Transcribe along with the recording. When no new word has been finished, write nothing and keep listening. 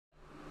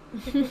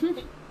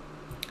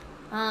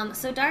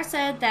So Dar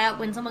said that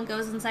when someone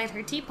goes inside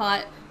her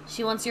teapot,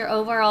 she wants your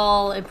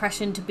overall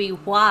impression to be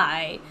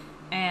why.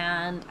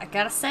 And I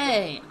gotta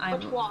say, Which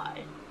I'm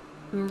why?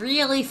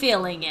 really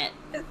feeling it.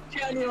 It's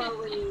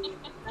genuinely,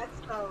 that's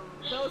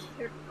those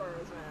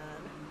pictures, man.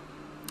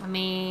 I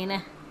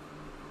mean,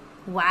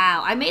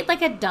 wow. I made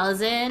like a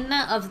dozen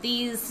of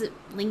these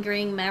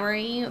lingering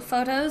memory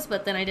photos,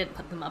 but then I didn't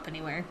put them up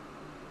anywhere.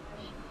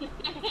 Can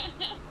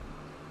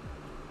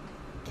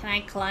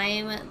I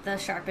climb the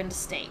sharpened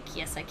stake?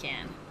 Yes, I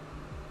can.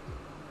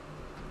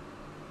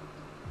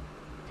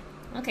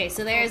 Okay,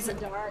 so there's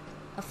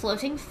a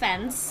floating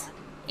fence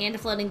and a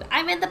floating...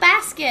 I'm in the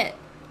basket!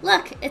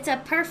 Look, it's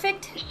a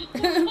perfect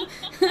hoop.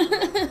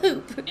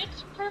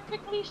 It's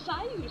perfectly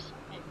sized.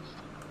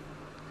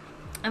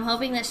 I'm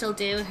hoping that she'll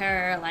do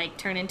her, like,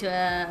 turn into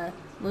a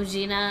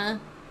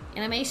Mujina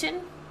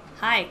animation.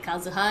 Hi,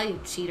 Kazuha, you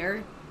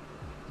cheater.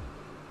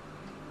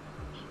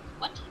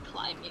 What's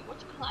climbing?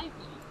 What's climbing?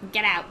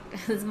 Get out.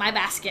 This is my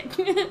basket.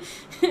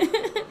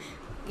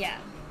 Yeah.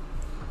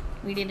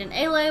 We need an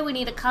Aloy, we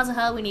need a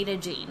Kazuha, we need a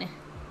Jean.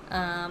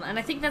 And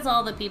I think that's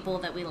all the people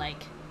that we,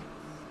 like,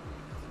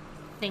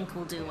 think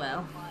will do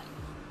well.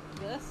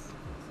 This?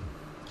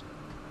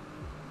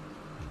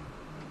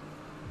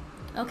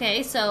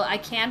 Okay, so I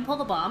can pull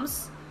the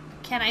bombs.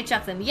 Can I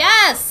chuck them?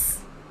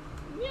 Yes!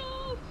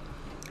 Yes!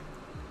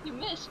 You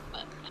missed,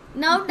 but...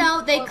 No,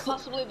 they or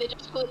possibly they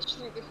just glitched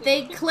through the hoop.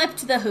 they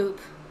clipped the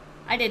hoop.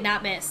 I did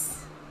not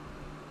miss.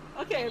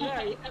 Okay,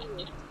 there you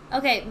go.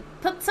 Okay,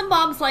 put some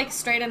bombs, like,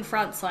 straight in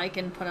front so I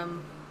can put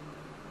them...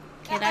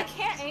 Okay, I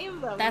can't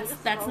aim them.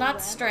 That's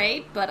not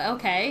straight, but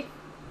okay.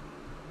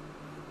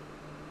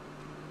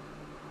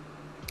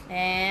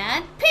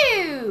 And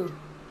pew!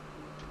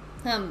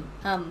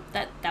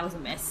 That was a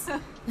miss.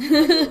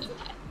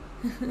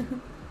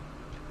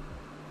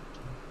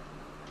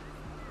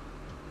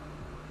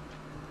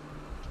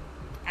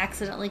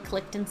 Accidentally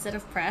clicked instead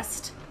of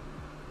pressed.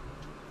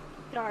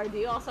 Dar, do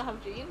you also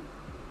have Jean?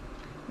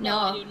 No,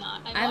 I do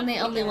not. I'm the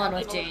only one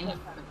with Jane.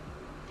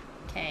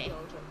 Jane. Okay.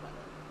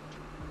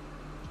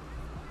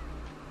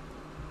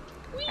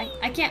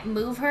 I can't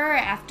move her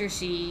after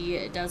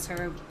she does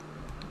her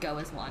go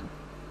as one.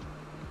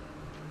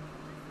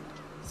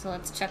 So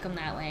let's check them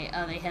that way.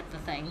 Oh, they hit the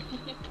thing.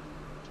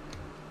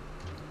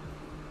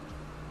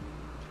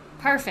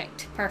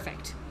 Perfect,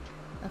 perfect.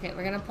 Okay,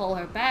 we're gonna pull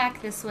her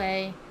back this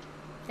way.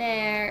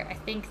 There, I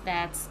think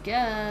that's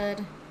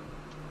good.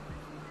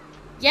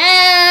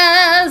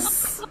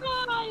 Yes!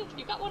 Oh,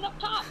 you got one up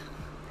top.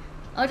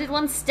 Oh, did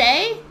one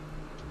stay?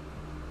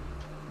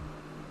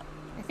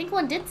 I think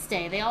one did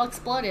stay. They all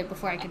exploded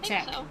before I could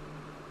check. So.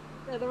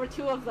 Yeah, there were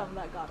two of them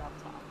that got up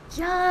top.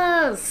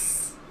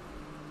 Yes!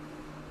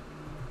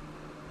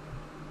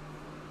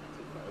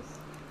 Too close.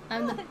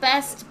 I'm the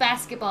best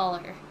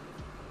basketballer.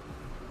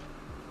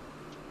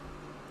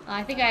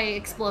 I think I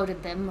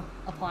exploded them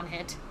upon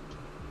hit.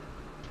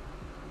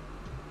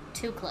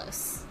 Too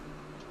close.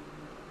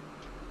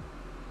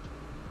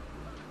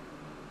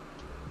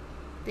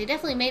 They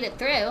definitely made it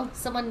through.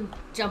 Someone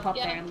jump up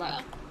there and look.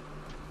 Yeah.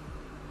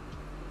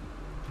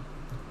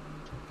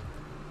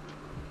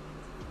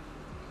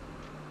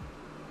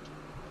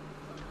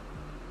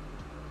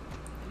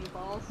 Any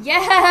balls?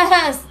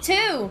 Yes!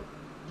 Two!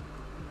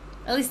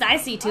 At least I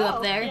see two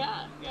up there.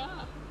 Yeah,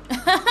 yeah.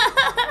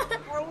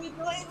 Are we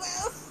doing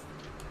this?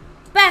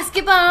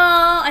 Basketball!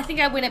 I think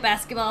I win at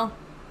basketball.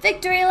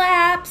 Victory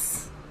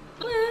laps!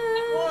 Woo!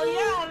 Well,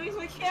 yeah, I mean,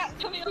 we can't.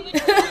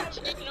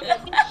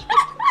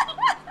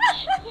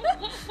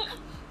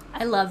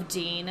 I love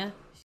Jean.